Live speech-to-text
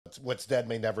What's dead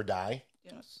may never die.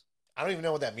 Yes. I don't even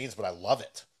know what that means, but I love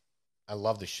it. I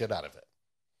love the shit out of it.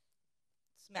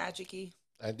 It's magic-y.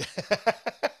 I-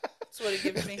 That's what it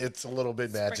gives me. It's a little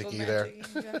bit Sprinkled magic-y there.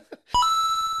 magic-y, yeah.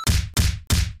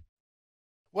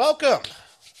 Welcome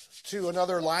to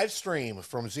another live stream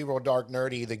from Zero Dark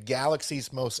Nerdy, the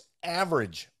galaxy's most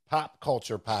average pop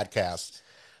culture podcast,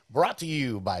 brought to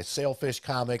you by Sailfish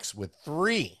Comics with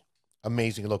 3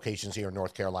 amazing locations here in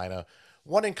North Carolina,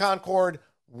 one in Concord,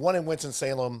 one in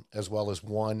Winston-Salem, as well as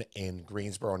one in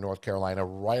Greensboro, North Carolina,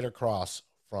 right across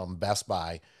from Best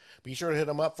Buy. Be sure to hit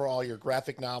them up for all your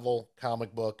graphic novel,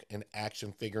 comic book, and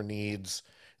action figure needs.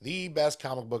 The best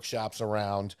comic book shops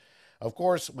around. Of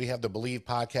course, we have the Believe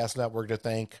Podcast Network to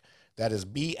thank. That is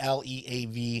BLEAV.com.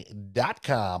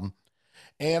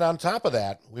 And on top of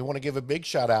that, we want to give a big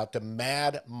shout out to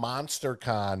Mad Monster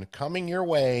Con coming your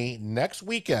way next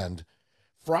weekend,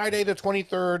 Friday the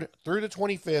 23rd through the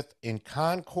 25th in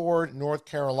Concord, North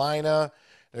Carolina.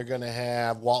 They're going to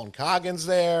have Walton Coggins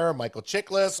there, Michael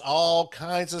Chiklis, all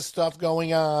kinds of stuff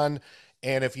going on.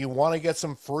 And if you want to get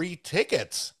some free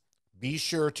tickets, be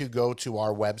sure to go to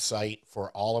our website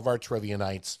for all of our trivia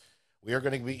nights. We are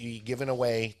going to be giving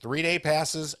away 3-day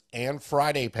passes and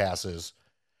Friday passes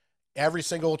every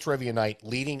single trivia night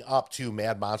leading up to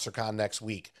Mad Monster Con next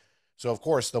week. So, of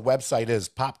course, the website is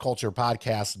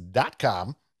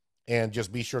popculturepodcast.com. And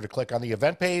just be sure to click on the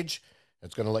event page.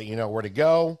 It's going to let you know where to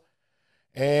go.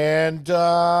 And,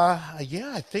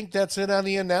 yeah, I think that's it on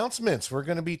the announcements. We're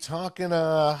going to be talking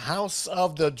House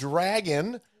of the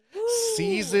Dragon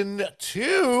Season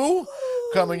 2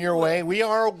 coming your way. We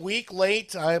are a week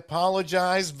late. I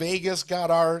apologize. Vegas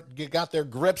got their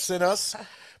grips in us.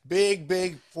 Big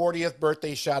 40th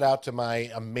birthday shout out to my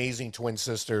amazing twin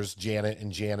sisters, Janet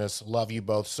and Janice. Love you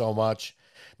both so much.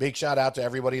 Big shout out to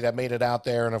everybody that made it out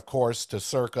there. And, of course, to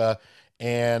Circa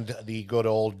and the good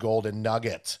old Golden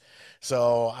Nugget.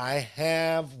 So I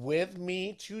have with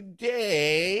me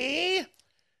today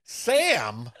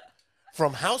Sam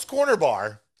from House Corner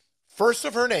Bar, first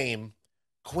of her name,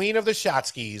 Queen of the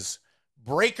Shotskis,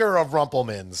 Breaker of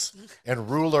Rumplemans, and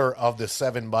Ruler of the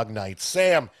 7 Mug Knights.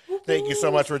 Sam, thank you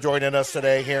so much for joining us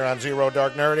today here on Zero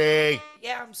Dark Nerdy.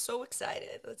 Yeah, I'm so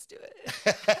excited. Let's do it.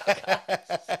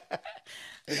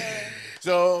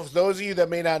 So, those of you that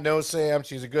may not know Sam,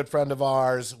 she's a good friend of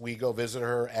ours. We go visit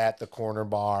her at the Corner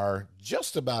Bar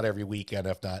just about every weekend,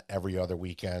 if not every other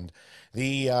weekend.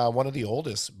 The one of the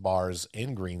oldest bars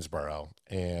in Greensboro,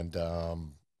 and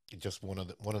just one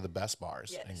of the best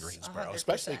bars in Greensboro, 100%.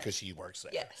 especially because she works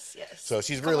there. Yes. So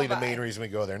she's Come really on the by. main reason we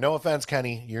go there. No offense,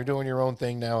 Kenny, you're doing your own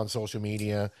thing now on social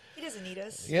media. He doesn't need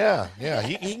us. Yeah.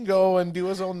 He can go and do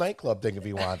his own nightclub thing if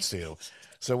he wants to.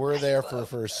 So we're there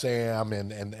for Sam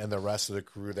and the rest of the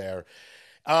crew there.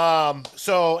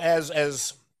 So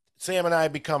as Sam and I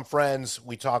become friends,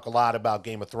 we talk a lot about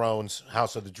Game of Thrones,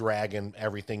 House of the Dragon,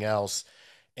 everything else.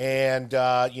 And,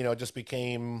 it just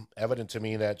became evident to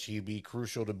me that she'd be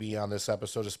crucial to be on this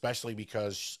episode, especially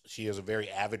because she is a very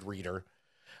avid reader.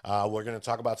 We're going to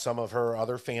talk about some of her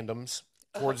other fandoms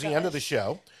towards the end of the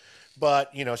show.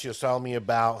 But, she was telling me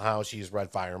about how she's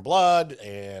read Fire and Blood,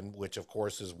 and which, of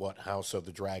course, is what House of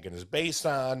the Dragon is based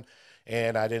on.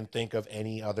 And I didn't think of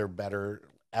any other better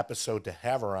episode to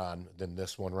have her on than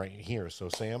this one right here. So,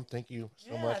 Sam, thank you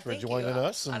so much for joining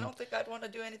us. I don't think I'd want to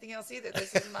do anything else either.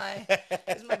 This is my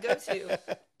go-to.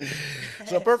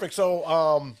 So, perfect.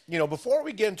 So, before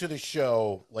we get into the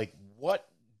show, like what,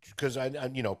 because I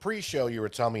pre-show you were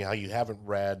telling me how you haven't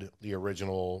read the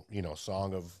original,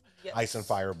 Song of Ice and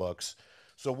Fire books.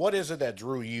 So what is it that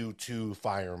drew you to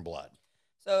Fire and Blood?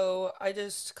 So I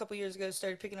just a couple years ago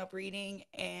started picking up reading,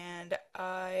 and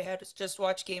I had just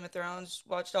watched Game of Thrones,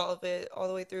 watched all of it all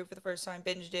the way through for the first time,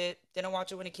 binged it. Didn't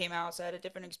watch it when it came out, so I had a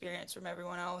different experience from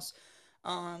everyone else.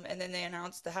 And then they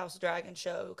announced the House of Dragon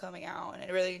show coming out, and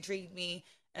it really intrigued me.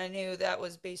 And I knew that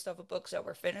was based off of books that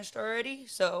were finished already,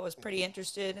 so I was pretty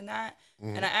interested in that.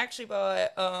 Mm-hmm. And I actually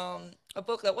bought a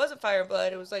book that wasn't Fire and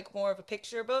Blood. It was like more of a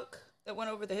picture book that went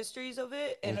over the histories of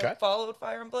it, and it followed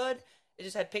Fire and Blood. It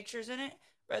just had pictures in it.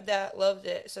 Read that, loved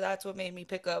it. So that's what made me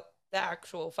pick up the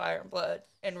actual Fire and Blood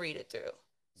and read it through.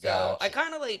 So I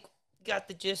kind of got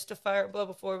the gist of Fire and Blood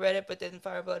before I read it, but then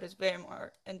Fire and Blood is very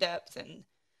more in depth and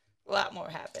a lot more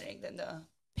happening than the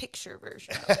picture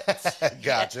version of it.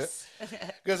 Gotcha.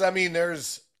 Because,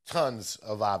 there's tons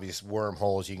of obvious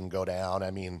wormholes you can go down.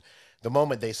 The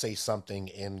moment they say something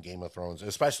in Game of Thrones,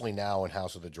 especially now in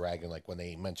House of the Dragon, like when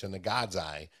they mention the God's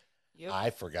Eye,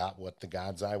 I forgot what the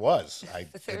God's Eye was.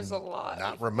 There's a lot.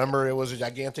 Not remember it was a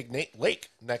gigantic lake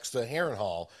next to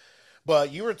Harrenhal.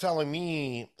 But you were telling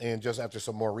me, and just after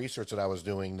some more research that I was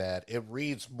doing, that it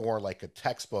reads more like a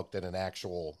textbook than an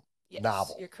actual Yes,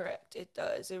 novel. you're correct. It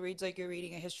does. It reads like you're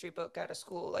reading a history book out of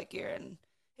school, like you're in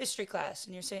history class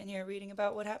and you're sitting here reading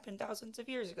about what happened thousands of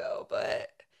years ago,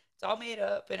 but it's all made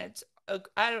up and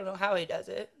I don't know how he does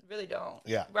it. Really don't.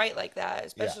 Yeah, Write like that,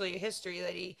 yeah, especially a history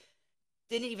that he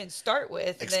didn't even start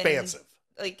with and then expansive.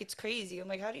 like it's crazy. I'm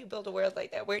like, how do you build a world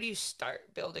like that? Where do you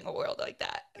start building a world like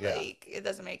that? Yeah, Like it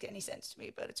doesn't make any sense to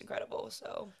me, but it's incredible.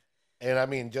 So and I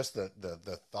mean, just the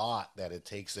thought that it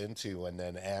takes into, and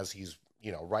then as he's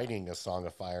writing a Song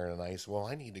of Fire and Ice, well,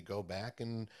 I need to go back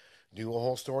and do a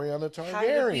whole story on the how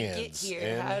did we get Targaryens here?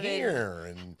 and How did here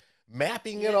and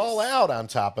mapping it all yes. out on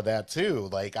top of that too.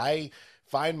 Like I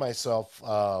find myself,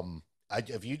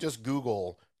 if you just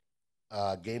Google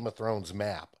Game of Thrones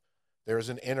map, there's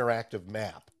an interactive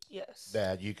map Yes.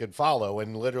 that you can follow,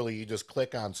 and literally you just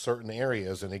click on certain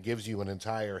areas and it gives you an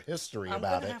entire history I'm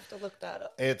about gonna it. have to look that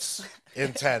up. It's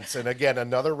intense, and again,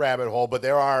 another rabbit hole. But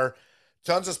there are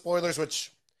tons of spoilers,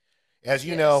 which, as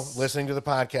you know, Yes. listening to the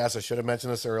podcast, I should have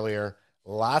mentioned this earlier.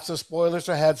 Lots of spoilers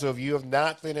ahead, so if you have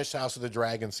not finished House of the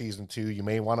Dragon season 2, you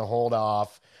may want to hold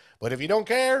off. But if you don't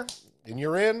care and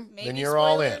you're in, then Maybe you're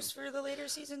all in. spoilers for the later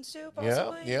seasons too, Yep,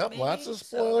 possibly. yep. Lots Maybe. of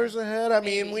So spoilers ahead. I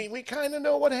mean, maybe. we kind of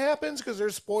know what happens because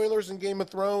there's spoilers in Game of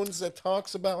Thrones that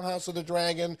talks about House of the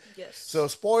Dragon. So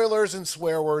Yes. spoilers and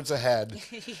swear words ahead,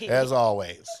 as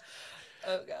always.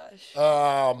 Oh gosh.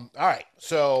 All right.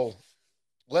 So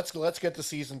let's get to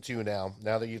season 2 now.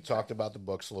 Now that you've Okay. talked about the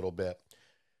books a little bit,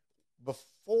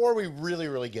 before we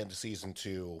really get into season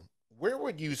 2, where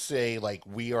would you say like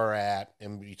we are at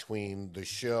in between the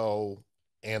show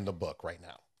and the book right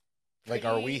now? Like,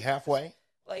 are we Pretty halfway?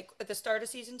 like at the start of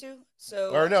season two.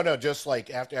 So Or no, just like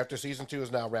after season 2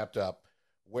 is now wrapped up,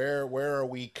 where are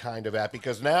we kind of at?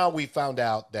 Because now we found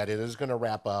out that it is going to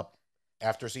wrap up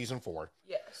after season 4.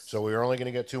 So yes, we're only going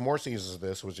to get 2 more seasons of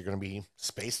this, which are going to be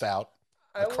spaced out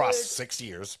I across would 6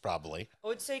 years, probably. I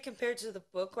would say compared to the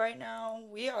book right now,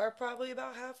 we are probably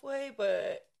about halfway,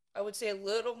 but I would say a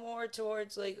little more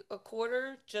towards like a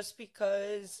quarter, just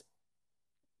because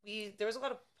we there was a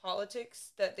lot of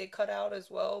politics that they cut out as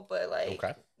well, but like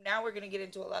Okay. now we're gonna get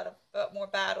into a lot of more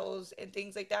battles and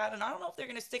things like that, and I don't know if they're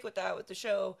gonna stick with that with the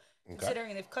show, Okay.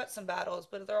 considering they've cut some battles,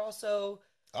 but they're also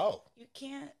Oh. you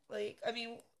can't like I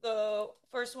mean the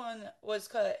first one was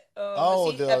cut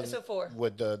Oh, the episode 4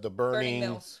 with the Burning burning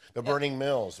Mills. the Yep. burning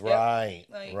mills. Yep. Right.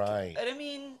 Like, Right. and I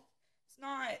mean, it's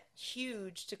not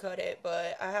huge to cut it,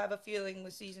 but I have a feeling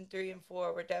with season 3 and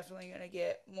 4, we're definitely gonna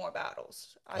get more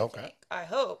battles. I Okay. think. I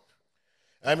hope.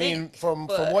 I I mean, think. from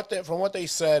But what they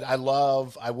said, I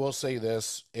will say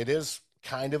this: it is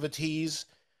kind of a tease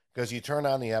because you turn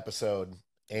on the episode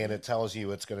and mhm, it tells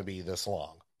you it's going to be this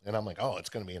long, and I'm like, oh, it's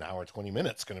going to be an hour 20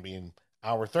 minutes, it's going to be an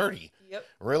hour 30. yep,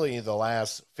 Really, the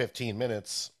last 15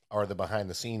 minutes are the behind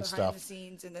the scenes behind the stuff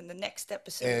scenes, and then the next in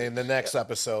episode. the next Yep.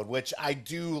 episode, which I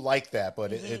do like that,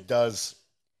 but hmm it does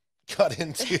cut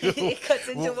into it cuts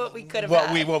into what we could have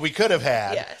what we had. what we could have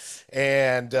had. Yes.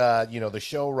 And the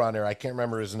showrunner, I can't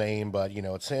remember his name, but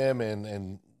it's him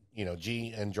and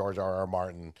G and George R. R.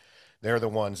 Martin. They're the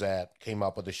ones that came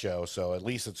up with the show, so at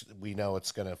least we know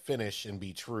it's going to finish and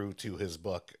be true to his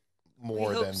book We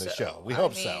more hope than the so. show. We I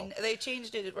hope so. mean, they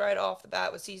changed it right off the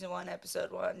bat with season 1,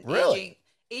 episode 1. Really?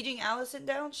 Aging Allison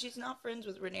down. She's not friends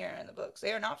with Rhaenyra in the books.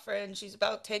 They are not friends. She's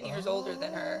about 10 years older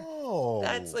than her.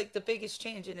 That's Oh, like the biggest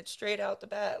change, and it's straight out the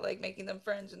bat, like making them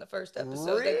friends in the first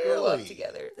episode. They grew up really?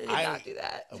 together. They did I not do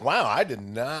that. Wow, I did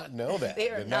not know that. They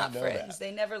are Did not not know friends. that.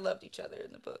 They never loved each other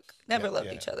in the book. Yeah, Never loved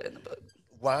yeah. each other in the book.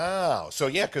 Wow. So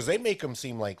yeah, because they make them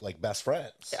seem like best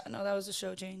friends. Yeah, no, that was a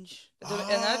show change,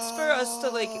 and that's for us to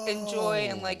like enjoy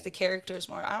and like Oh, the characters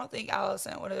more. I don't think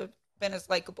Allison would have been as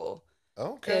likable if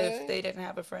okay. they didn't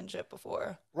have a friendship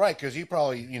before. Right, because you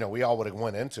probably, we all would have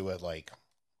went into it like,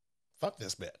 fuck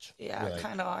this bitch. Yeah, You're like,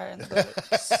 kind of are in the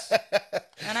books.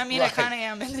 And I mean, I kind right. of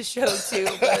am in the show too,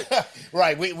 but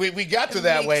Right. We got it to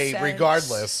that makes way sense.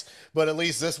 regardless, but at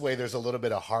least this way there's a little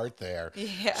bit of heart there.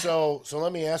 Yeah, So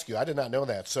let me ask you, I did not know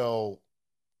that. So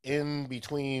in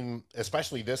between,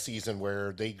 especially this season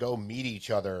where they go meet each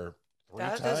other three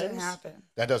that times, doesn't happen.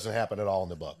 that doesn't happen at all in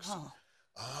the books. No.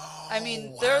 I Oh,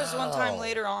 mean, there's one time wow.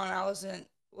 later on, Allison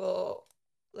will,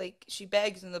 like, she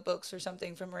begs in the books or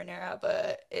something from Rhaenyra,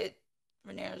 but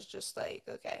Rhaenyra's just like,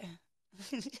 okay.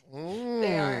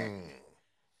 They aren't. Mm.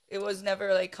 It was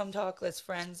never like, come talk, let's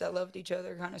friends that loved each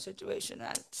other kind of situation.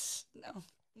 That's, no.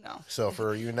 So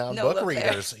for you No non-book love there.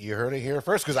 readers, you heard it here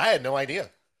first because I had no idea.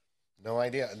 No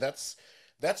idea. And that's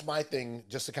my thing.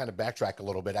 Just to kind of backtrack a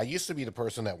little bit, I used to be the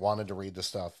person that wanted to read the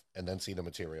stuff and then see the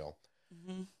material.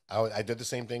 Hmm. I did the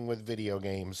same thing with video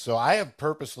games. So I have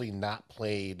purposely not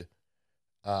played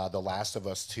The Last of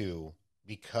Us 2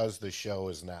 because the show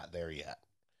is not there yet.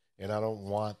 And I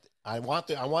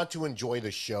want to enjoy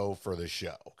the show for the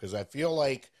show because I feel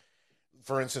like,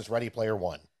 for instance, Ready Player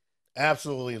One.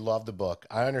 Absolutely love the book.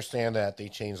 I understand that they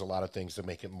changed a lot of things to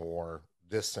make it more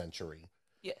this century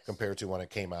Yes. compared to when it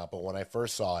came out. But when I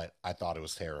first saw it, I thought it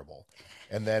was terrible.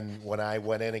 And then when I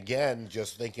went in again,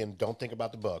 just thinking, don't think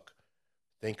about the book,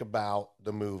 think about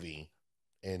the movie,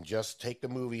 and just take the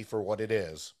movie for what it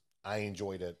is. I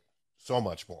enjoyed it so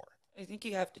much more. I think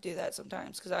you have to do that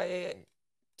sometimes because I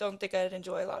don't think I'd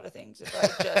enjoy a lot of things if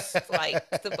I just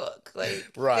liked the book.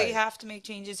 Like they Right, have to make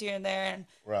changes here and there, and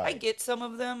I right. get some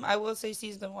of them. I will say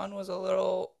season one was a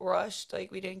little rushed.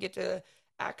 Like we didn't get to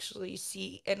actually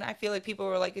see, and I feel like people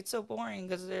were like, "It's so boring"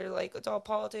 because they're like, "It's all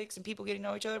politics and people getting to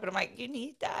know each other." But I'm like, "You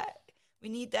need that. We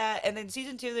need that." And then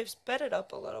season two, they've sped it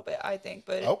up a little bit, I think,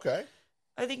 but Okay.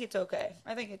 I think it's okay.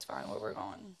 I think it's fine where we're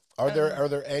going. Are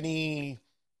there any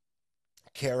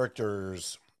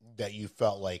characters that you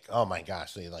felt like, oh my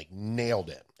gosh, they like nailed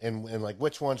it, and like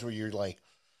which ones were you like,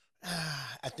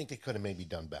 I think they could have maybe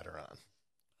done better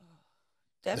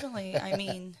Definitely. on. I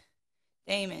mean,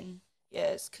 Damon,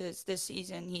 yes, because this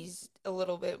season he's a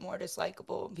little bit more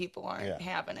dislikable and people Yeah, aren't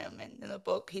having him. And in the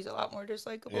book, he's a lot more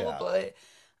dislikable. yeah. But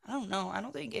I don't know. I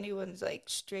don't think anyone's like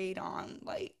straight on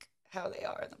like how they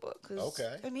are in the book. Because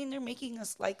Okay. I mean, they're making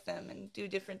us like them and do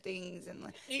different things. And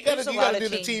like, You there's gotta a you lot gotta of do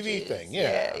the TV thing. changes.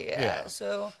 Yeah, Yeah, yeah. yeah.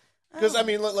 So I Because I don't.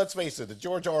 mean, let's face it, the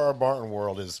George R.R. Martin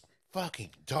world is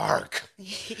fucking dark.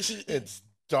 It's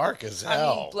dark as I mean,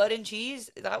 hell. Blood and Cheese,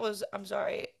 that was, I'm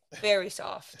sorry, very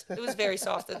soft. It was very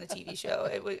soft in the TV show.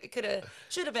 It could have,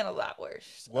 should have been a lot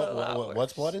worse. A lot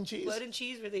What's blood worse. and cheese? Blood and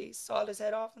Cheese, where they sawed his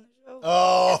head off in the show.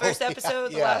 The Oh, first yeah, episode,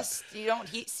 the yeah, last, you don't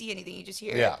see anything, you just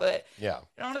hear it. yeah, But yeah.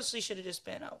 it honestly should have just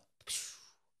been a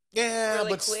Yeah, really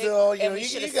but quick, still, and we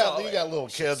should have saw you it. got little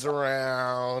We should have kids saw it.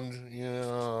 around,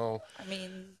 I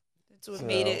mean, it's what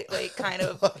made so it like kind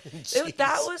of. blood and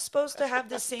That cheese. was supposed to have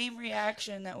the same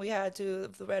reaction that we had to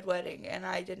the Red Wedding, and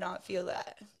I did not feel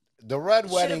that. The red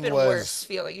It should have wedding been worse was.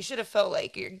 feeling. You should have felt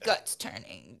like your guts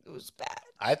turning. It was bad.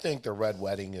 I think the red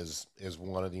wedding is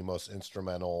one of the most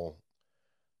instrumental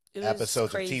It was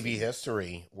episodes of TV crazy.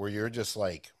 history, where you're just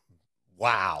like,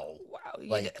 wow, Wow.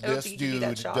 like I don't this think you can be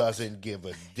that dude shocked. doesn't give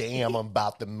a damn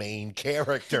about the main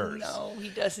characters No, he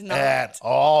does at not.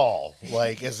 all.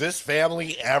 Like, is this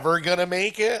family ever gonna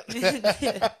make it?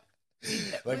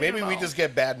 Like We don't maybe we know. just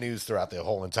get bad news throughout the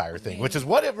whole entire I thing, which is mean,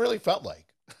 what it really felt like.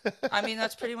 I mean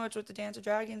that's pretty much what the Dance of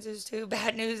Dragons is too.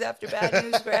 Bad news after bad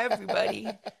news for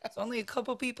everybody. It's only a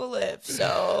couple people live,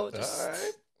 so All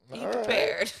right. just be All right.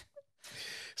 prepared.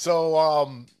 So,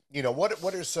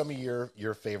 what are some of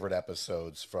your favorite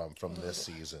episodes from this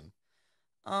season?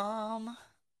 Um,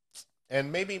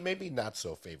 And maybe not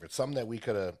so favorite. Some that we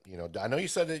could have, I know you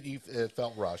said that it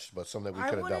felt rushed, but some that we I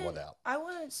could have done wouldn't without. I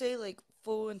wouldn't say like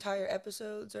full entire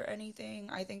episodes or anything.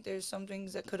 I think there's some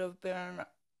things that could have been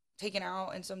taken out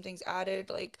and some things added.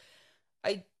 Like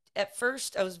I at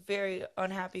first I was very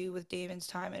unhappy with Damon's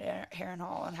time at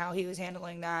Harrenhal and how he was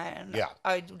handling that, and Yeah.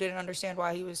 I didn't understand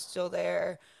why he was still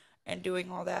there and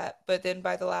doing all that. But then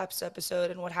by the last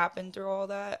episode and what happened through all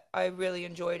that, I really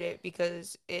enjoyed it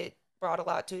because it brought a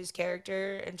lot to his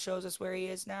character and shows us where he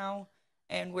is now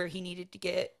and where he needed to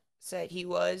get. Said he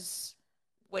was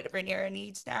what Rhaenyra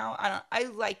needs now. I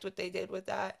liked what they did with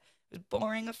that. It was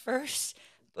boring at first,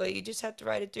 but you just have to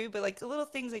write it through. But like the little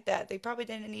things like that, they probably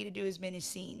didn't need to do as many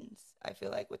scenes. I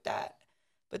feel like with that.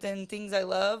 But then things I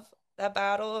love, that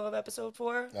battle of episode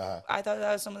four, Uh, I thought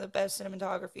that was some of the best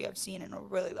cinematography I've seen in a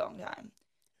really long time.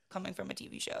 Coming from a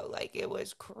TV show, like it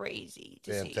was crazy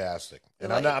to see. Fantastic.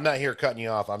 And Like, I'm not here cutting you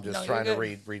off. I'm no, just you're trying to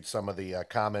good. read some of the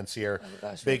comments here. Oh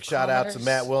gosh, we have Big shout out to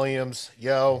Matt commenters. Williams.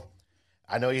 Yo,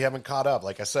 I know you haven't caught up.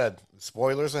 Like I said,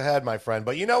 spoilers ahead, my friend.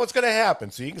 But you know what's going to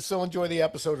happen, so you can still enjoy the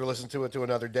episode or listen to it to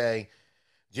another day.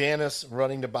 Janice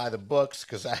running to buy the books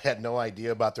because I had no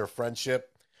idea about their friendship.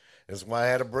 Is why I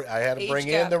had to Age bring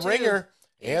in gap the too. ringer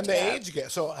and Age the gap. age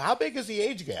gap. So how big is the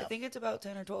age I gap? think it's about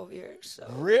 10 or 12 years. So,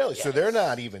 Really? So they're yes.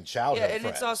 not even Yeah, childhood and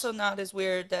it's friends. also not as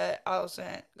weird that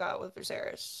Alicent got with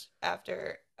Viserys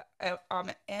after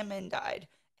Aemon died.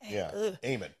 Yeah. Ugh.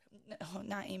 Amen. No,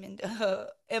 not Aemon.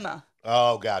 Emma.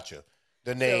 Oh, gotcha.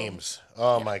 The So, names.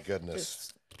 Oh yeah, my goodness.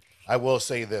 just I will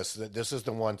say this, that this is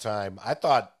the one time I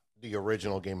thought the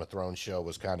original Game of Thrones show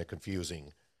was kind of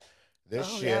confusing. This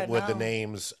oh yeah, shit with the no.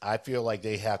 names, I feel like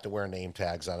they have to wear name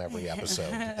tags on every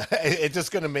episode. It's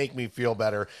just going to make me feel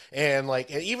better. And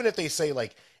like, even if they say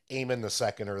like Aemon the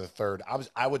second or the third,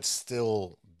 I would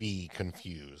still be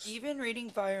confused. Even reading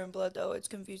Fire and Blood though, it's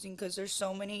confusing because there's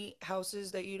so many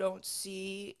houses that you don't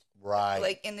see Right.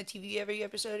 like in the TV every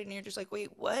episode, and you're just like,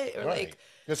 wait, what? Or Right. like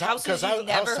Because houses you've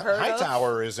never heard of.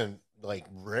 Hightower isn't like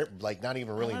like not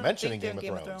even I really don't mentioned in think they're in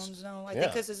Game of Game of Thrones. Thrones. No, I think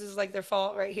Yeah. because this is like their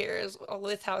fault right here is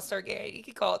with House Targaryen. You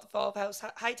could call it the fall of House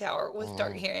Hightower with Mhm.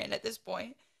 Targaryen at this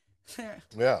point.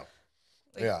 Yeah.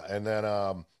 Like, Yeah. And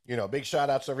then big shout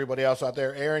outs to everybody else out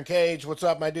there. Aaron Cage, what's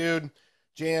up, my dude?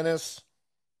 Janice.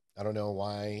 I don't know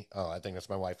why. Oh, I think that's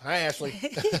my wife. Hi, Ashley.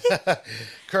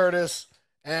 Curtis,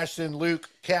 Ashton, Luke,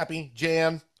 Cappy,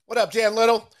 Jan. What up, Jan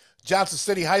Little? Johnson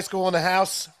City High School in the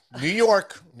house. New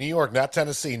York. New York, not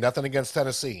Tennessee. Nothing against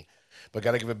Tennessee. But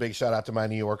got to give a big shout out to my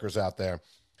New Yorkers out there.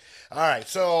 All right.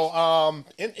 So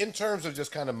in terms of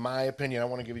just kind of my opinion, I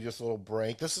want to give you just a little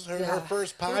break. This is her yeah.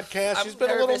 first Oof, podcast. I'm She's been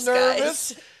a little nervous, nervous. guys.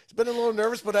 She's been a little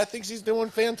nervous, but I think she's doing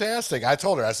fantastic. I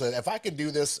told her, I said, if I can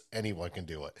do this, anyone can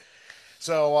do it.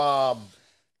 So,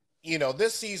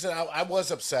 this season, I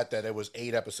was upset that it was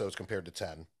 8 episodes compared to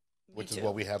 10, which is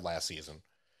what we had last season.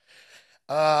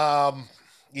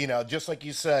 Just like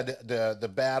you said,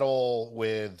 the battle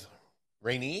with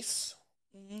Rhaenys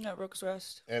At Rook's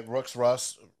Rest. at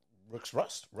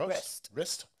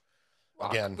Rist.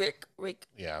 Again, Rick.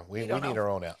 yeah, we don't need know. our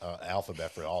own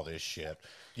alphabet for all this shit.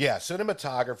 Yeah,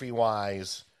 cinematography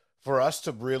wise, for us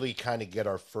to really kind of get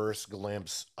our first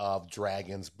glimpse of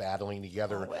dragons battling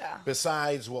together, Oh, yeah.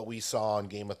 besides what we saw in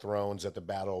Game of Thrones at the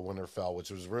Battle of Winterfell,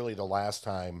 which was really the last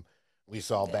time we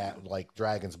saw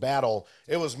dragons battle.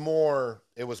 It was more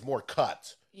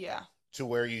cut Yeah. to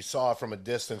where you saw it from a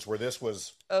distance, where this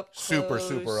was Up super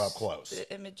close, up close.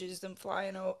 The images, them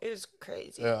flying over, it was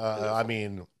crazy. I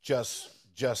mean, just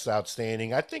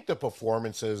outstanding. I think the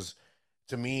performances,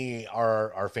 to me,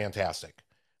 are fantastic.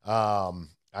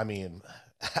 I mean,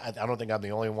 I don't think I'm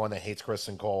the only one that hates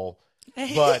Kristen Cole,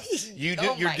 but you're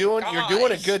doing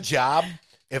a good job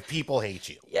if people hate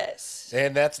you. Yes.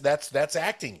 And that's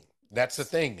acting. That's the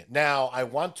thing. Now, I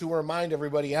want to remind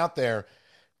everybody out there,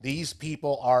 these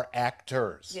people are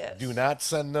actors. Yes. Do not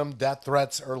send them death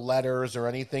threats or letters or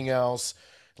anything else.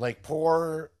 Like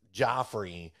poor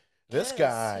Joffrey, this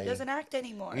guy, he doesn't act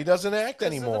anymore. He doesn't act 'Cause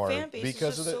anymore of the fan base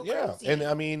because of the so crazy. And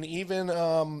I mean, even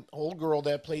old girl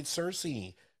that played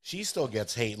Cersei, she still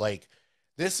gets hate. Like,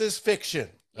 this is fiction.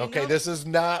 Okay, this is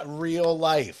not real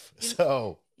life.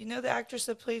 So you know the actress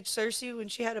that played Cersei, when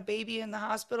she had a baby in the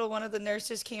hospital, one of the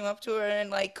nurses came up to her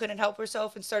and like couldn't help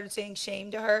herself and started saying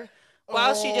shame to her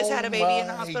while she just had a baby in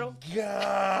the hospital.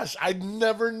 Gosh, I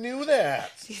never knew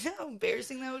that. See how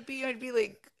embarrassing that would be? I'd be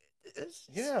like,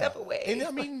 step away. And I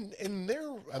mean, I'm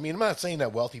not saying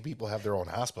that wealthy people have their own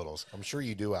hospitals. I'm sure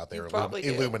you do out there,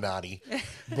 Illuminati.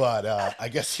 But I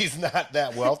guess he's not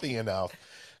that wealthy enough.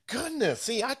 Goodness,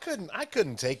 see, I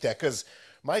couldn't take that, because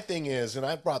my thing is, and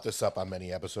I've brought this up on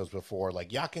many episodes before,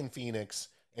 like Joaquin Phoenix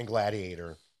in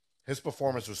Gladiator, his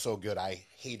performance was so good, I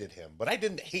hated him. But I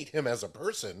didn't hate him as a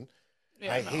person.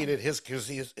 Yeah, I hated because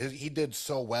he did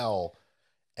so well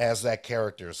as that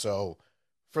character. So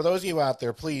for those of you out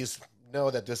there, please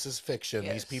know that this is fiction.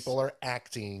 Yes. These people are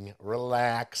acting.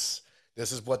 Relax.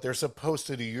 This is what they're supposed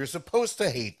to do. You're supposed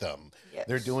to hate them. Yes.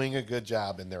 They're doing a good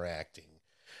job in their acting.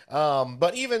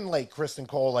 But even like Kristen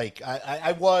Cole, like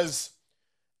I was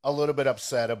a little bit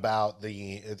upset about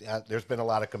there's been a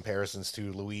lot of comparisons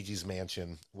to Luigi's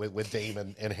Mansion with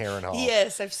Damon and Harrenhal.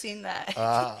 Yes, I've seen that.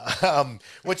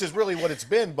 Which is really what it's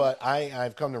been. But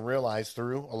I've come to realize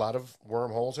through a lot of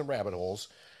wormholes and rabbit holes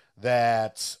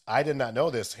that I did not know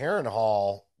this.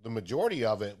 Harrenhal, the majority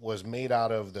of it was made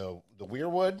out of the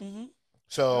weirwood. Mm-hmm.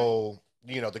 So,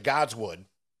 the God's wood,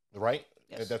 right?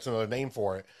 Yes. That's another name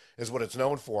for it, is what it's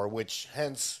known for, which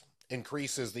hence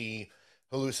increases the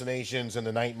hallucinations and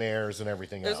the nightmares and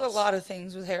everything else. There's a lot of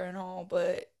things with Harrenhal,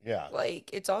 but yeah, like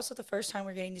it's also the first time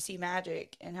we're getting to see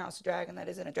magic in House of Dragon that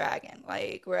isn't a dragon.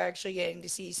 Like we're actually getting to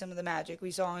see some of the magic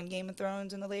we saw in Game of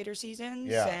Thrones in the later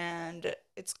seasons, and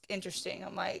it's interesting.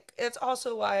 I'm like, it's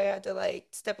also why I had to like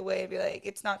step away and be like,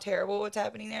 it's not terrible what's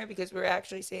happening there, because we're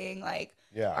actually seeing like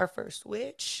our first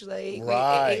witch, like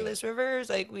Aelys Rivers,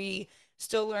 like we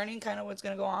still learning kind of what's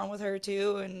going to go on with her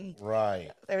too, and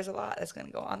there's a lot that's going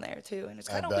to go on there too, and it's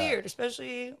kind of weird,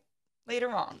 especially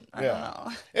later on. I don't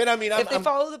know. And I mean, if they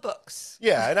follow the books.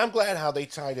 Yeah, and I'm glad how they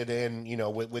tied it in,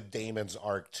 with Damon's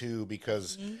arc too,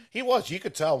 because you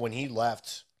could tell when he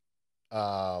left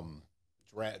Dragonstone,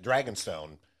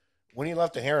 when he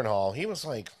left the Harrenhal, he was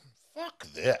like, fuck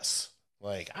this.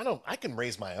 Like, I can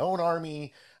raise my own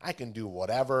army, I can do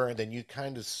whatever, and then you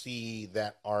kind of see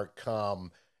that arc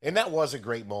come. And that was a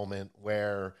great moment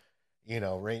where,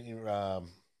 Rhaenyra,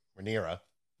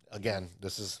 again,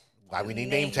 this is why we need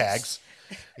name names. tags,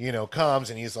 comes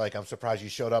and he's like, I'm surprised you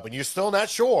showed up and you're still not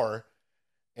sure.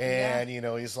 Yeah. And,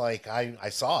 he's like, I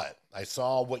saw it. I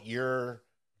saw what your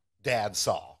dad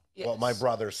saw, what my Yes.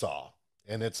 brother saw,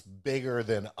 and it's bigger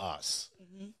than us.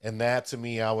 Hmm. And that to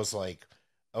me, I was like,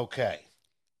 okay,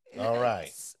 all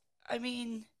right. I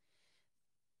mean,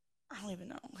 I don't even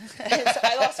know.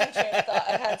 I lost my train of thought.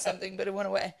 I had something, but it went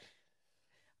away.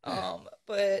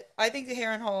 But I think the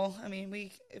Heron Hall. I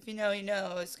mean, if you know, you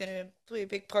know, it's gonna play a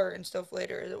big part in stuff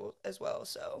later as well.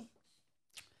 So,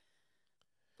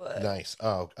 but Nice.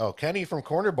 Oh, Kenny from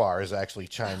Corner Bar is actually oh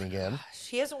chiming in. gosh,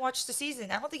 he hasn't watched the season.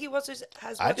 I don't think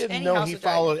has I watched didn't any know House he of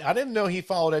Dragon. followed. I didn't know he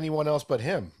followed anyone else but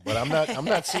him. But I'm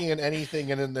not seeing anything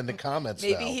in the comments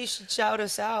Maybe though. he should shout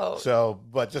us out. So,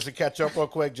 but just to catch up real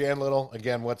quick, Jan Little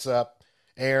again. What's up,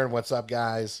 Aaron? What's up,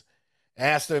 guys?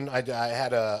 Aston, I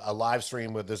had a live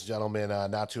stream with this gentleman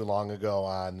not too long ago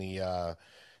on the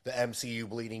MCU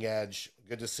Bleeding Edge.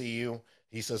 Good to see you.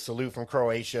 He says salute from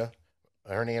Croatia.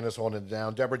 Hernandez holding it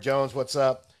down. Deborah Jones, what's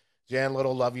up? Jan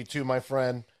Little, love you too, my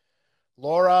friend.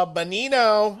 Laura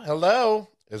Bonino, hello.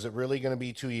 Is it really going to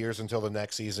be 2 years until the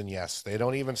next season? Yes. They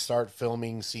don't even start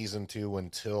filming season 2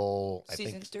 until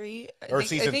Season 3,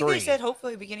 season I think 3. they said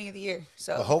hopefully beginning of the year.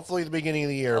 So Hopefully the beginning of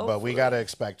the year, but we hopefully. got to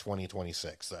expect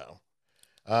 2026 though.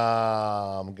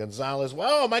 Gonzalez.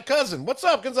 Whoa, my cousin. What's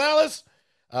up, Gonzalez?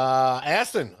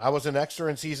 Aston, I was an extra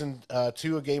in season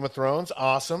 2 of Game of Thrones.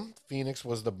 Awesome. Phoenix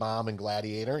was the bomb in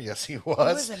Gladiator. Yes, he He was.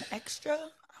 was an extra.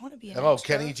 I want to be an Oh,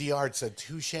 extra. Kenny Giard said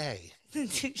touche.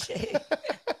 Touche.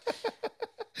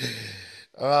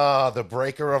 The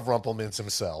breaker of Rumplemans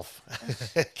himself,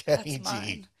 Kenny That's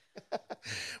G. mine.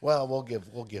 Well, we'll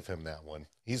give him that one.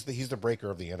 He's the breaker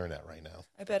of the internet right now.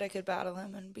 I bet I could battle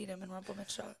him and beat him in Rumpleman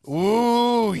shots.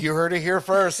 Ooh, you heard it here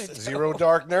first. Zero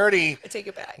Dark Nerdy. I take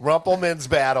it back. Rumpleman's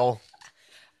battle.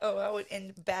 Oh, I would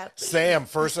end badly. Sam,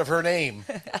 first of her name,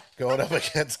 going up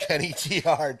against Kenny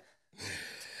Giard.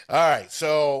 All right,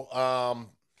 so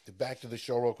back to the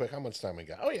show real quick. How much time we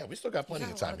got? Oh yeah, we still got plenty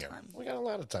of time here. We got a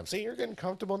lot of time. See, you're getting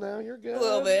comfortable now. You're good. A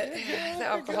little bit. Good, The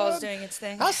alcohol's doing its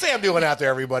thing. How's Sam doing out there,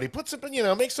 everybody? Put some,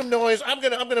 make some noise. I'm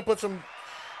gonna put some.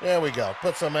 There we go.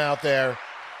 Put some out there.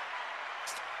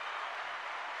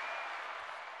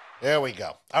 There we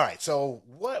go. All right. So,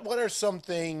 what are some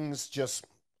things just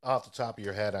off the top of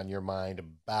your head on your mind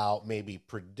about maybe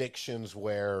predictions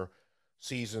where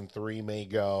season 3 may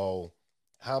go?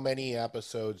 How many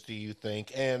episodes do you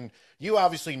think? And you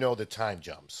obviously know the time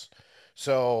jumps.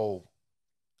 So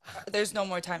there's no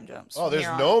more time jumps. oh, there's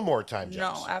no more time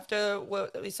jumps. No, after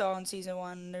what we saw in season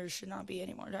 1, there should not be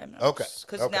any more time jumps. Okay.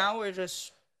 Because now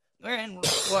we're in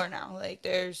war now. Like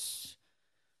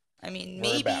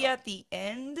maybe at the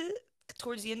end,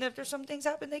 towards the end after some things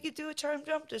happen, they could do a time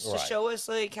jump just to show us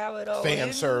like how it all fan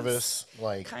ends. service,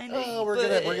 like kinda, we're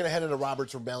gonna head into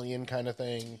Robert's Rebellion kind of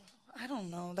thing. I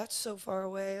don't know. That's so far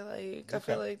away. Like I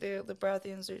feel like the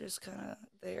Baratheons are just kind of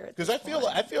there. Because I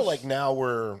feel like now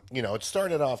we're it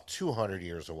started off 200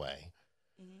 years away.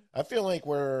 Mm-hmm. I feel like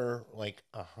we're like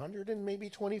 100 and maybe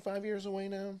 25 years away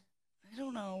now. I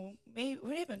don't know. Maybe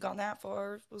we haven't gone that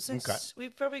far. Well, since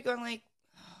we've probably gone like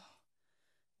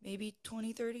maybe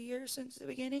 20, 30 years since the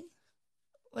beginning.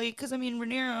 Like, because I mean,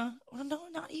 Rhaenyra. Well, no,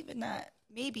 not even that.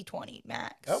 Maybe 20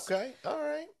 max. Okay. All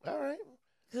right.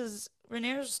 Because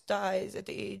Rhaenyra dies at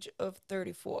the age of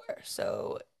 34,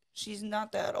 so she's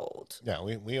not that old. Yeah,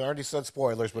 we already said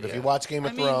spoilers, but if you watch Game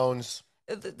of Thrones,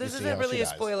 this isn't really a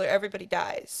spoiler. Everybody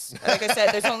dies. Like I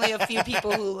said, there's only a few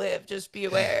people who live. Just be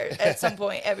aware. At some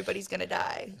point, everybody's gonna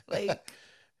die. Like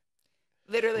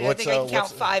literally, I think I can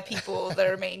count 5 people that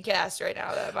are main cast right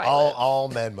now that might live. All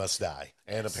men must die,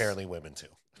 and apparently women too.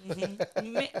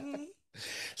 Mm-hmm.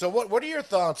 So what are your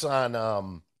thoughts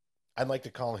on I'd like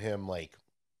to call him like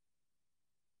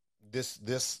this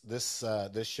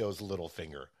show's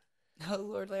Littlefinger. Oh,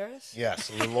 Lord Larys?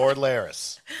 Yes, Lord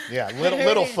Larys. Yeah,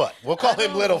 Littlefoot. We'll call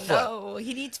him Littlefoot. No,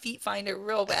 he needs Feet Finder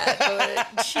real bad.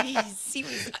 But jeez, he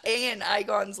was Anne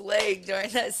Aegon's leg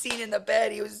during that scene in the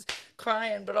bed. He was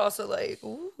crying, but also like,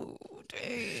 ooh,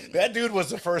 dang. That dude was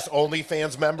the first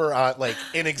OnlyFans member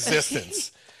in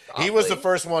existence. He was the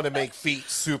first one to make feet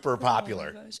super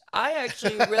popular. Oh I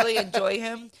actually really enjoy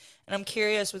him, and I'm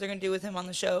curious what they're going to do with him on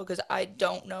the show because I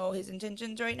don't know his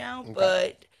intentions right now,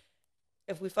 but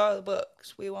if we follow the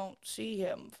books, we won't see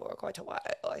him for quite a while.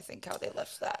 I think how they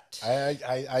left that.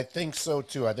 I think so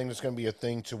too. I think there's going to be a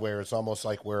thing to where it's almost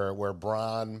like where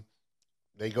Bronn,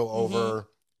 they go over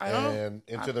and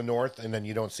into the north, and then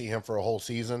you don't see him for a whole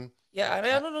season. Yeah, I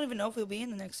don't even know if he'll be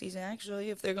in the next season. Actually,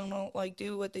 if they're gonna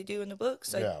do what they do in the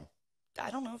books, I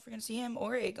don't know if we're gonna see him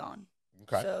or Aegon.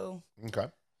 Okay. So okay,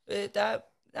 that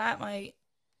that might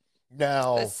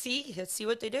Now, let's see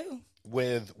what they do.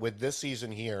 with this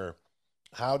season here,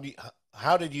 how do you,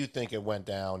 how did you think it went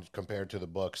down compared to the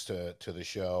books to the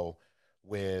show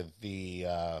with the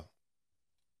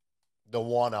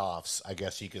one-offs, I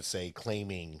guess you could say,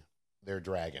 claiming their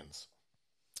dragons?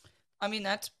 I mean,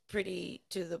 that's pretty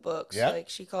to the books. Yeah. Like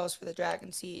she calls for the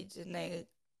dragon seeds, and I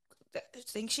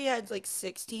think she had like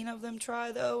 16 of them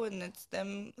try though, and it's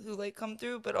them who like come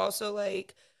through. But also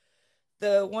like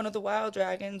the one of the wild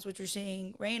dragons, which you're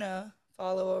seeing Reyna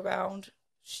follow around.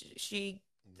 She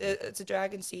it's a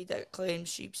dragon seed that claims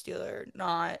sheep stealer,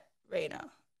 not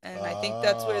Reyna. And I think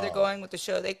that's where they're Oh. going with the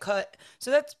show. They cut, so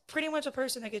that's pretty much a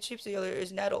person that gets sheep stealer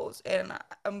is Nettles, and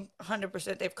I'm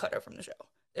 100% they've cut her from the show.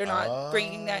 They're not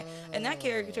bringing that, and that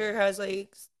character Oh. has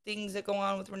like things that go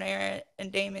on with Rhaenyra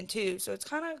and Daemon too. So it's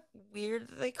kind of weird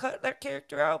that they cut that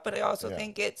character out, but I also Yeah.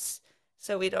 think it's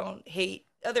so we don't hate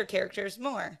other characters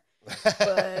more.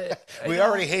 But I We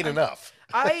already don't. hate enough.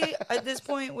 I at this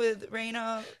point with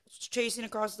Reyna chasing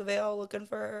across the veil looking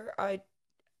for her, I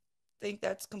think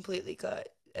that's completely cut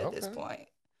at this Okay. point.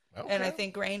 And I Okay.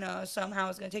 think Reyna somehow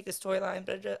is going to take the storyline,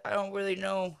 but I don't really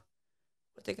know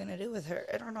what they're going to do with her.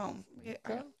 I don't know. Okay.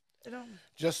 I don't.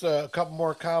 Just a couple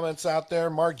more comments out there.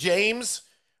 Mark James,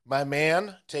 my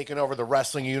man, taking over the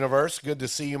wrestling universe. Good to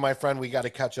see you, my friend. We got to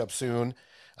catch up soon.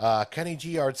 Kenny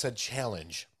Giard said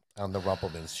challenge on the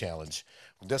Rumplemans challenge.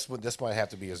 This might have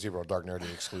to be a Zero Dark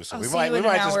Nerdy exclusive. I'll see you in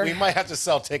an hour. We might have to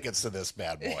sell tickets to this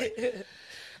bad boy.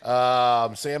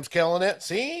 Sam's killing it.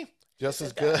 See, just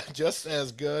as good, just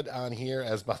as good on here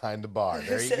as behind the bar.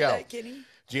 There you Said go. that, Kenny.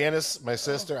 Janice, my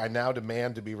sister, I now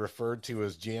demand to be referred to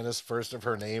as Janice, first of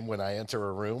her name, when I enter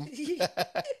a room.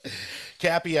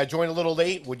 Cappy, I joined a little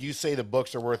late. Would you say the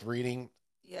books are worth reading?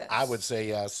 Yes. I would say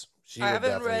yes. She I would haven't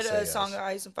definitely read say A yes. Song of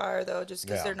Ice and Fire though, just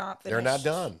because Yeah. they're not They're finished.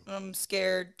 not done. I'm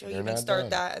scared to They're even not start done.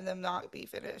 that and them not be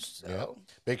finished. So Yep.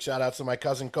 Big shout out to my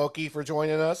cousin Koki for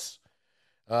joining us.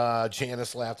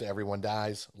 Janice laughed. Everyone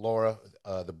dies. Laura,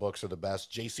 the books are the best.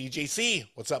 JC,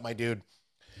 what's up, my dude?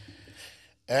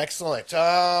 Excellent.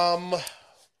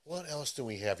 What else do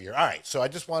we have here? All right, so I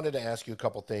just wanted to ask you a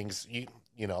couple things.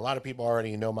 You know, a lot of people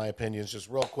already know my opinions. Just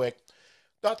real quick,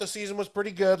 thought the season was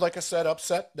pretty good. Like I said,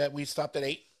 upset that we stopped at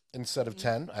 8 instead of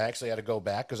 10. I actually had to go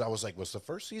back because I was like, was the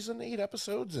first season 8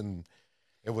 episodes? And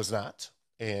it was not.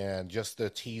 And just the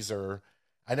teaser,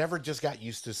 I never just got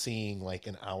used to seeing like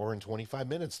an hour and 25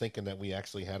 minutes, thinking that we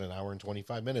actually had an hour and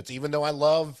 25 minutes, even though I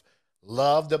love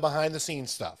the behind the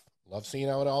scenes stuff. Love seeing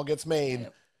how it all gets made.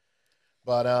 Yep.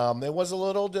 But it was a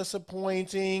little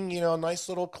disappointing, you know, nice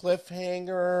little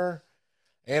cliffhanger.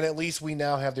 And at least we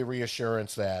now have the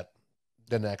reassurance that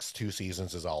the next 2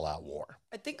 seasons is all out war.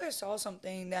 I think I saw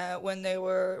something that when they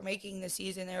were making the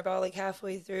season, they were about like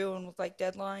halfway through and with like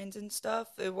deadlines and stuff.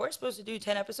 They were supposed to do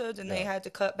 10 episodes and they Yeah. had to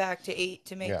cut back to 8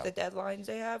 to make Yeah. the deadlines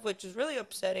they have, which is really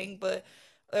upsetting. But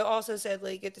they also said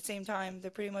like at the same time,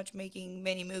 they're pretty much making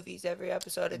mini movies every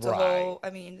episode. It's a Right. whole,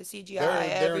 I mean, the CGI,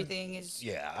 everything is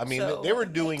Yeah, I mean, so they were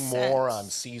it doing makes more on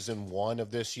sense. season 1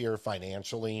 of this year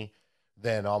financially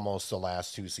than almost the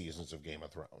last 2 seasons of Game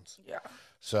of Thrones. Yeah.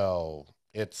 So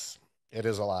it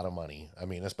is a lot of money. I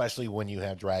mean, especially when you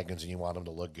have dragons and you want them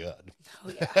to look good. Oh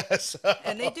yeah. So,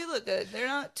 And they do look good. They're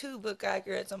not too book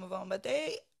accurate, some of them, but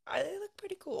they look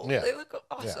pretty cool. Yeah. They look Yeah.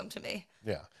 awesome to me.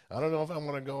 yeah, I don't know if I'm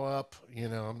going to go up. You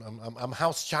know, I'm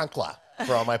House Chancla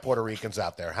for all my Puerto Ricans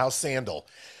out there. House Sandal.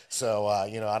 So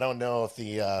you know, I don't know if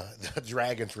the the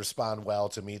dragons respond well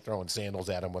to me throwing sandals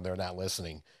at them when they're not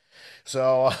listening.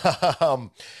 So,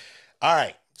 all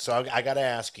right. So I got to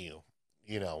ask you,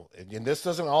 you know, and this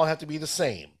doesn't all have to be the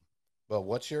same, but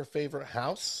what's your favorite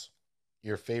house,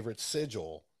 your favorite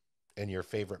sigil, and your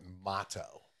favorite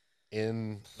motto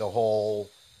in the whole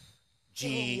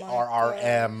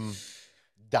GRRM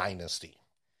dynasty?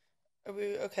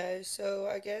 Okay? So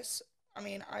I guess I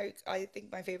mean I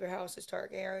think my favorite house is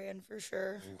Targaryen for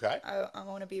sure. Okay. I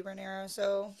want to be Rhaenyra,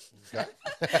 so Okay.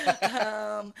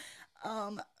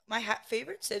 um, my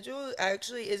favorite sigil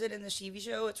actually isn't in the TV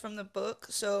show. It's from the book.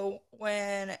 So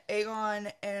when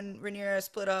Aegon and Rhaenyra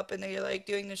split up and they're like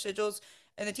doing their sigils,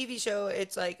 in the TV show,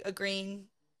 it's like a green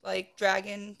like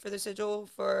dragon for the sigil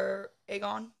for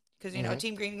Aegon because you know Mhm.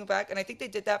 Team Green go back, and I think they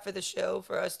did that for the show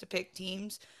for us to pick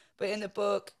teams. But in the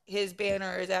book, his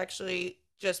banner is actually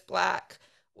just black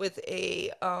with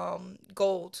a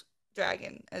gold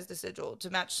dragon as the sigil to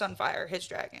match Sunfire, his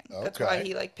dragon. That's why Okay.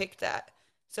 he like picked that.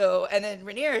 So, and then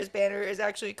Rhaenyra's banner is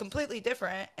actually completely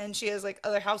different, and she has like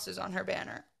other houses on her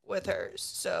banner with hers.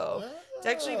 So it's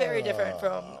actually very different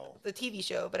from Oh. the TV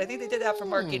show. But I think they did that for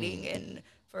marketing Hmm. and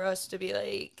for us to be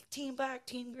like Team Black,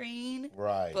 Team Green.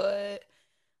 Right. But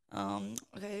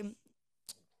Okay.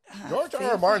 George R. R.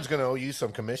 Favorite. Martin's going to owe you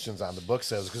some commissions on the book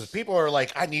sales because people are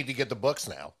like, I need to get the books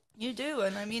now. You do,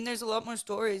 and I mean, there's a lot more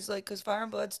stories, like, because Fire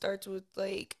and Blood starts with,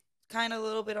 like, kind of a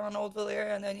little bit on Old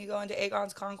Valyria, and then you go into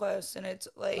Aegon's Conquest, and it's,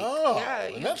 like, Oh, yeah,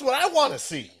 and that's what I want to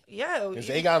see. yeah. Is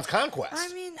Aegon's Conquest.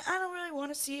 I mean, I don't really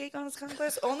want to see Aegon's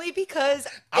Conquest, only because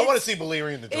I want to see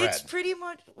Balerion the Dread. it's pretty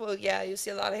much, well, yeah, you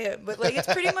see a lot of him, but, like,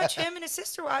 it's pretty much him and his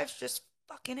sister wives just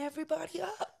fucking everybody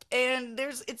up, and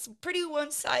it's pretty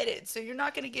one-sided, so you're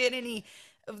not going to get any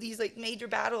of these like major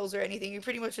battles or anything. You're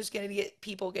pretty much just going to get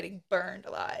people getting burned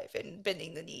alive and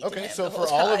bending the knee. Okay, to him so the whole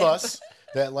for all of time. us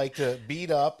that like to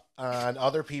beat up on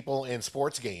other people in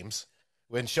sports games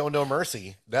and show no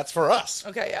mercy, that's for us.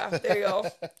 Okay, yeah, there you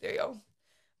go, there you go.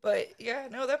 But yeah,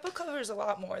 no, that book covers a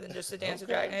lot more than just the Dance of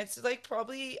Dragon. It's like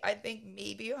probably I think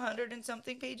maybe 100 and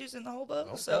something pages in the whole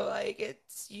book. So like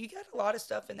you got a lot of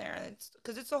stuff in there, and it's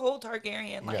because it's the whole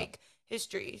Targaryen like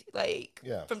history, like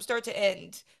from start to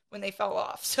end when they fell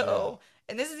off. So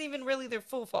and this isn't even really their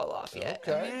full fall off yet.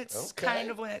 I mean, it's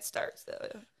kind of when it starts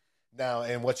though. Now,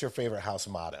 and what's your favorite house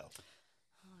motto?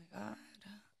 Oh my god.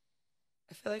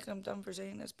 I feel like I'm dumb for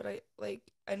saying this, but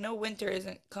I know winter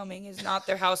isn't coming is not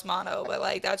their house motto, but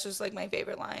like that's just like my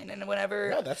favorite line. And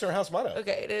whenever No, that's their house motto.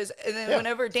 Okay, it is. And then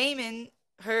whenever Damon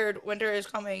heard winter is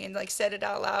coming and like said it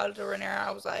out loud to Rhaenyra,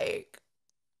 I was like,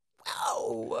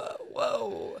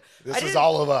 whoa. This is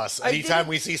all of us. Anytime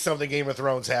we see something Game of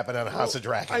Thrones happen on House of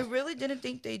Dragon. I really didn't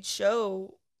think they'd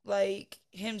show like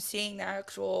him seeing the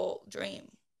actual dream.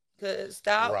 Because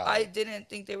that I didn't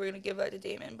think they were gonna give that to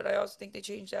Damon, but I also think they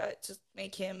changed that to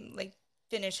make him like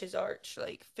finish his arch,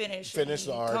 like finish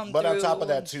the arc. But on top of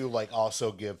that too, like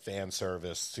also give fan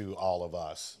service to all of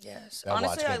us. Yes,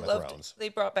 honestly, I loved they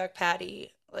brought back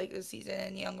Patty like this season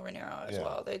and young Rhaenyra as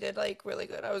well. They did like really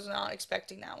good. I was not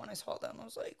expecting that when I saw them. I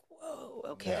was like, whoa,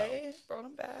 okay, brought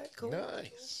them back. Cool.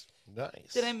 Nice.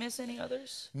 Did I miss any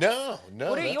others? No.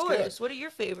 What are yours? What are your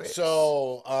favorites?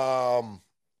 So,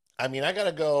 I mean, I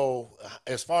gotta go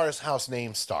as far as house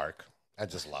name Stark. I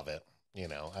just love it, you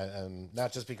know, and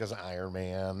not just because of Iron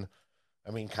Man.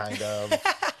 I mean, kind of,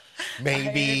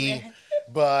 maybe,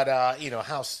 but you know,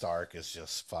 House Stark is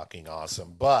just fucking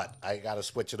awesome. But I gotta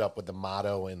switch it up with the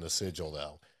motto and the sigil,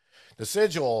 though. The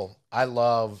sigil, I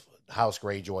love House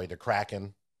Greyjoy, the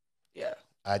Kraken. Yeah.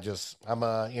 I'm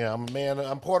a man.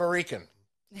 I'm Puerto Rican,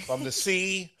 from the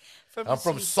sea. I'm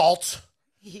from salt.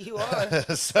 You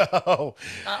are. So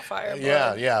not fire.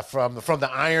 Yeah, from the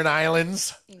Iron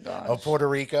Islands of Puerto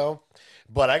Rico.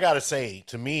 But I gotta say,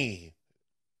 to me,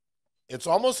 it's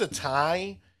almost a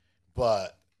tie.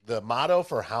 But the motto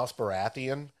for House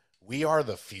Baratheon, "We are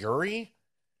the Fury."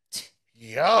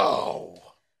 Yo,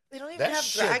 they don't even that have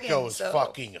shit dragons, goes so.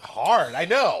 fucking hard. I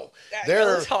know. That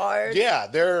goes hard. Yeah,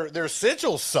 their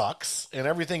sigil sucks and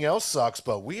everything else sucks,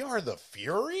 but "We are the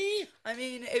Fury." I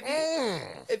mean,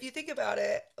 if you think about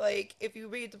it, like if you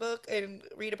read the book and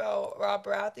read about Rob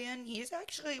Baratheon, he's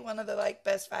actually one of the like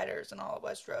best fighters in all of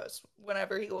Westeros.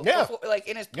 Whenever he before, like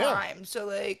in his prime, so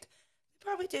like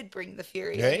probably did bring the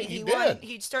Fury. Yeah, I mean, he did.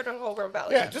 He started a whole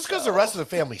rebellion. Yeah, just because the rest of the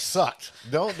family sucked.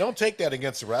 Don't take that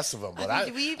against the rest of them. But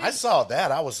I saw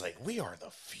that. I was like, "We are the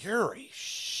Fury."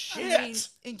 Shit. I mean,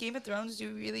 in Game of Thrones,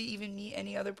 do we really even meet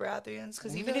any other Baratheons?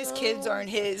 Because even his kids aren't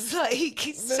his. Like,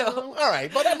 so. All right,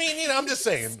 but I mean, you know, I'm just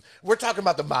saying, we're talking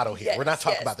about the motto here. We're not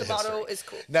talking about the history. The motto is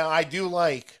cool. Now, I do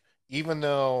like, even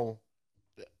though,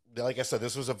 like I said,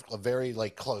 this was a very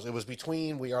like close. It was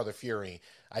between "We Are the Fury."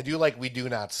 I do like "We Do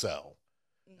Not Sow."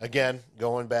 Again,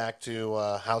 going back to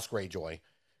House Greyjoy,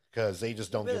 because they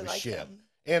just don't give a shit. Them.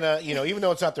 And, you know, even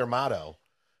though it's not their motto,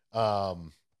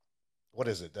 what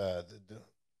is it?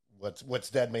 What's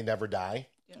dead may never die.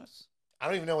 Yes. I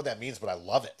don't even know what that means, but I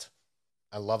love it.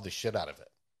 I love the shit out of it.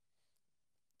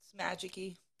 It's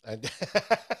magic-y.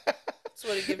 That's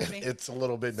what it gives me. It's a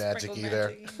little bit magic-y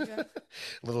there. Yeah.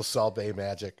 Little Salt Bay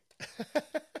magic.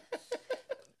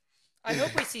 I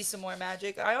hope we see some more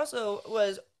magic. I also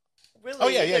was really So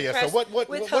what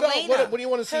do you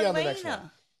want to see on the next one?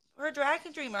 Her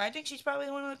dragon dreamer. I think she's probably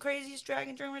one of the craziest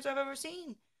dragon dreamers I've ever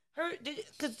seen.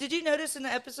 Did you notice in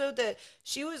the episode that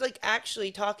she was like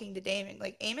actually talking to Daemon?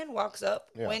 Like Aemon walks up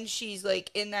when she's like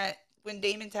in that when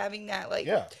Daemon's having that like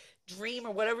dream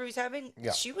or whatever he's having.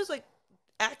 Yeah. She was like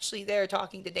actually there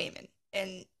talking to Daemon,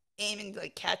 and Aemon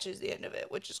like catches the end of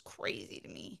it, which is crazy to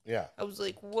me. Yeah, I was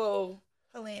like, whoa,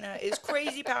 Helena is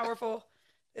crazy powerful.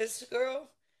 This girl,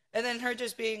 and then her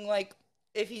just being like,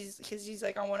 because he's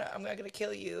like, I'm not gonna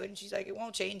kill you, and she's like, it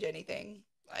won't change anything.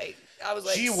 Like, I was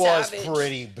like, she was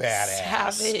pretty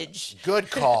badass. Savage. Good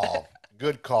call.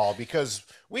 Good call. Because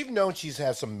we've known she's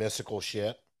had some mystical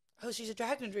shit. oh, she's a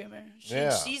dragon dreamer. She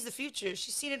Yeah. sees the future.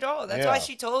 She's seen it all. That's why Yeah.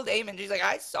 she told Aemon. She's like,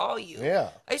 I saw you. Yeah.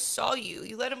 I saw you.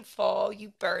 You let him fall. You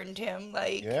burned him.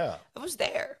 Like, Yeah. I was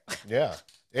there. Yeah.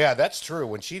 Yeah, that's true.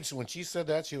 When she said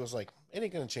that, she was like, "It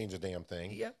ain't gonna change a damn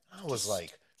thing." Yep. I was Just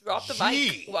like, drop the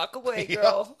 "Gee." mic. Walk away, Yeah.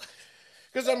 girl.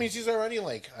 Because I mean, she's already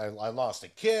like, I lost a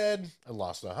kid, I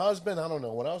lost a husband. I don't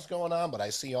know what else going on, but I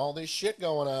see all this shit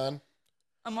going on.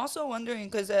 I'm also wondering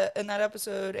because in that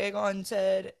episode, Aegon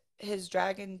said his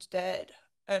dragon's dead,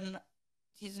 and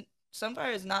he's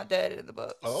Sunfire is not dead in the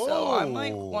books. So I'm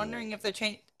like Oh. wondering if they're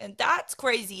changing, and that's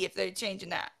crazy if they're changing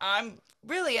that. I'm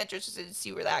really interested to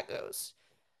see where that goes,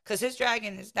 because his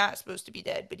dragon is not supposed to be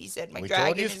dead, but he said my We dragon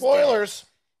told you is dead. spoilers.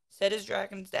 Said his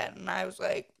dragon's dead, and I was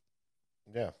like,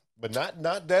 Yeah, but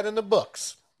not dead in the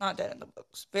books. not dead in the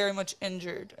books. Very much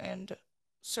injured and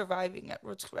surviving at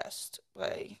Root's Rest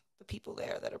by the people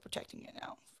there that are protecting it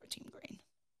now for Team Green.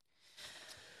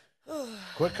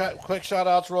 Quick shout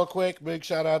outs real quick. Big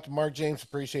shout out to Mark James.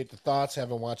 Appreciate the thoughts.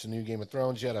 Haven't watched the new Game of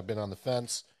Thrones yet. I've been on the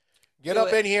fence. Get Do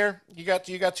up it. in here. You got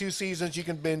 2 seasons you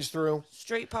can binge through.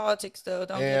 Straight politics, though.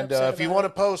 Don't And get upset if you about want to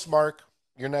it. post, Mark,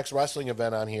 your next wrestling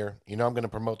event on here, you know I'm going to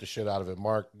promote the shit out of it.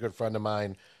 Mark, good friend of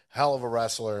mine, hell of a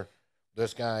wrestler.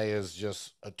 This guy is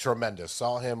just tremendous.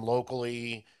 Saw him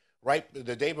locally right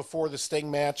the day before the Sting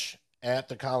match at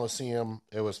the Coliseum.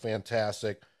 It was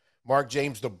fantastic. Mark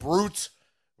James, the Brute,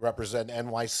 represent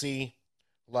NYC.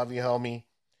 Love you, homie.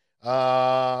 Who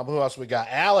else we got?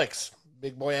 Alex,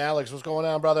 big boy Alex. What's going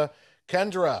on, brother?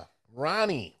 Kendra,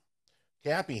 Ronnie,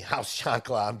 Cappy, House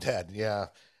Chancla. I'm dead. Yeah,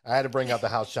 I had to bring out the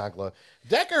House Chancla.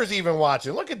 Decker's even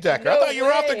watching. Look at Decker. I No thought you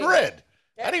were off the way. grid.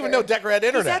 I didn't even know Decker had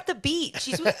internet. He's at the beach.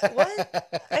 He's with,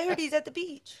 what? I heard he's at the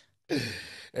beach.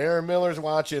 Aaron Miller's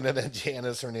watching, and then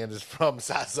Janice Hernandez from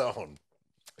Sazone.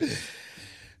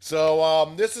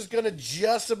 So this is going to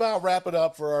just about wrap it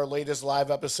up for our latest live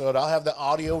episode. I'll have the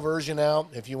audio version out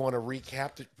if you want to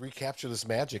recapture this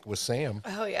magic with Sam.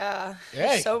 Oh, yeah.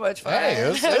 Hey, So much fun.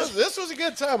 Hey, this was a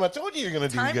good time. I told you you're going to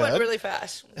do Time good. went really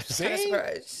fast. See? Kind of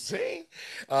surprised. See?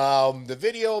 The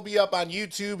video will be up on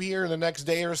YouTube here in the next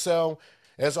day or so.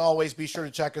 As always, be sure to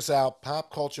check us out,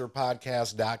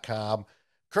 popculturepodcast.com,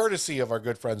 courtesy of our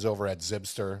good friends over at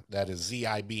Zibster. That is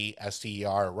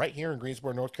Zibster, right here in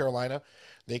Greensboro, North Carolina.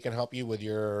 They can help you with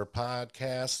your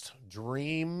podcast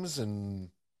dreams and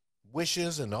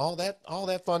wishes and all that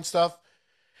fun stuff.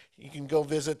 You can go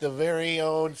visit the very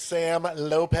own Sam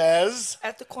Lopez.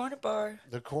 At the corner bar.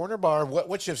 The corner bar.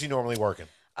 What shifts you normally working?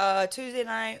 Tuesday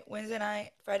night, Wednesday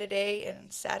night, Friday day,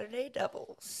 and Saturday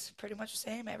doubles. Pretty much the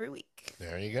same every week.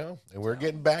 There you go. And we're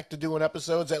getting back to doing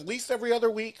episodes at least every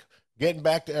other week. Getting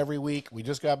back to every week. We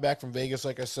just got back from Vegas,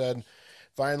 like I said.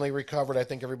 Finally recovered. I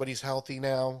think everybody's healthy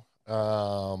now.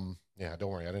 Yeah,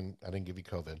 don't worry. I didn't give you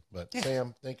COVID. But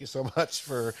Sam, thank you so much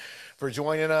for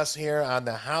joining us here on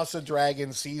the House of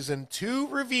Dragons Season 2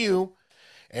 review.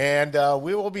 And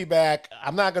we will be back.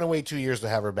 I'm not going to wait 2 years to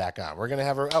have her back on. We're going to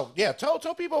have her. Oh, yeah. Tell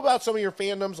people about some of your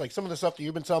fandoms, like some of the stuff that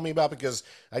you've been telling me about, because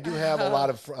I do have a lot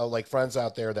of like friends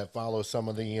out there that follow some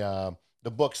of the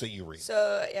books that you read.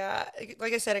 So, yeah,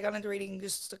 like I said, I got into reading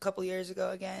just a couple years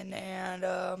ago again. And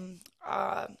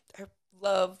I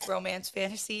love romance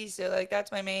fantasy. So, like,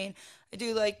 that's my main. I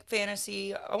do like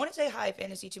fantasy. I wouldn't say high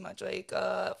fantasy too much. Like,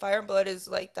 Fire and Blood is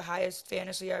like the highest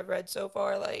fantasy I've read so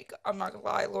far. Like, I'm not gonna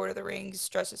lie, Lord of the Rings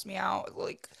stresses me out.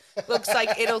 Like, looks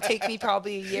like it'll take me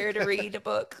probably a year to read a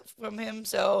book from him.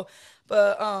 So,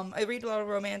 but I read a lot of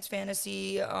romance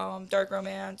fantasy, dark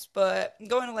romance. But I'm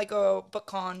going to like a book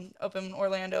con up in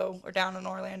Orlando or down in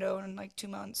Orlando in like 2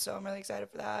 months. So I'm really excited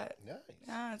for that. Nice.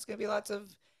 Yeah, it's gonna be lots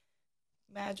of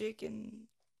magic and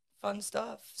fun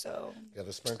stuff. So Got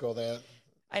to sprinkle that.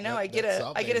 I know That- I get that a I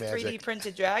South get a Bay 3D magic.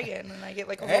 printed dragon and I get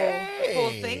like a whole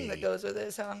thing that Hey! goes with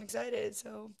it. So I'm excited.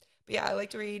 So but yeah, I like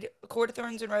to read A Court of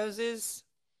Thorns and Roses.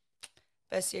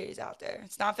 Best series out there.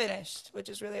 It's not finished, which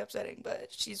is really upsetting, but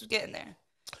she's getting there.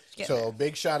 She's getting So there.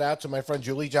 big shout out to my friend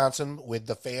Julie Johnson with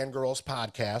the Fangirls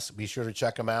podcast. Be sure to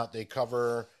check them out. They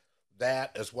cover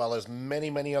that as well as many,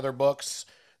 many other books.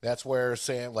 That's where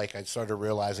Sam, like I started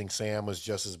realizing Sam was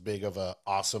just as big of an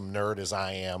awesome nerd as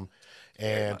I am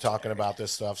and much talking nerd. about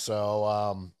this stuff.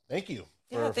 So thank you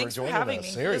Yeah, thanks for joining having us.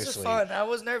 me. Seriously. This was fun. I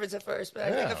was nervous at first, but I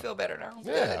think I Yeah. feel better now.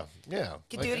 Yeah, Good. yeah.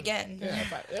 Could do it again.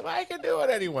 Yeah, if I can do it,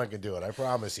 anyone can do it. I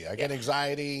promise you. I get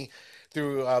anxiety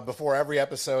through before every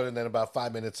episode, and then about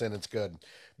 5 minutes in, it's good.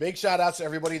 Big shout outs to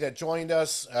everybody that joined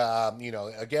us.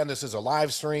 Again, this is a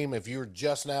live stream. If you're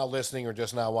just now listening or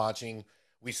just now watching,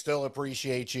 we still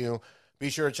appreciate you.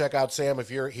 Be sure to check out Sam if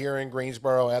you're here in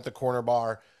Greensboro at the Corner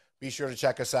Bar. Be sure to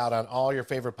check us out on all your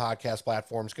favorite podcast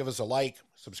platforms. Give us a like,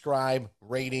 subscribe,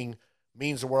 rating,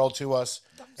 Means the world to us.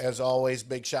 As always,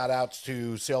 big shout outs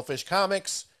to Sailfish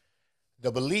Comics,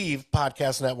 the Believe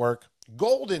Podcast Network,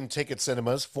 Golden Ticket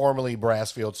Cinemas, formerly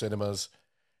Brassfield Cinemas,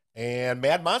 and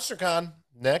Mad Monster Con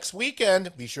next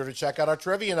weekend. Be sure to check out our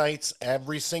trivia nights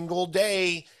every single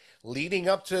day leading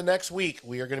up to next week.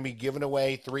 We are going to be giving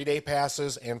away 3-day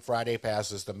passes and Friday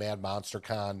passes to Mad Monster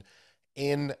Con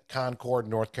in Concord,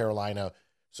 North Carolina.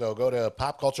 So go to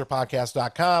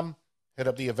popculturepodcast.com, hit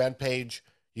up the event page.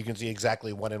 You can see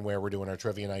exactly when and where we're doing our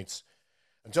trivia nights.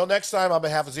 Until next time, on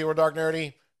behalf of Zero Dark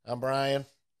Nerdy, I'm Brian.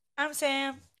 I'm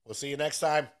Sam. We'll see you next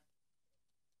time.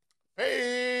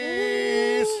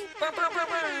 Peace.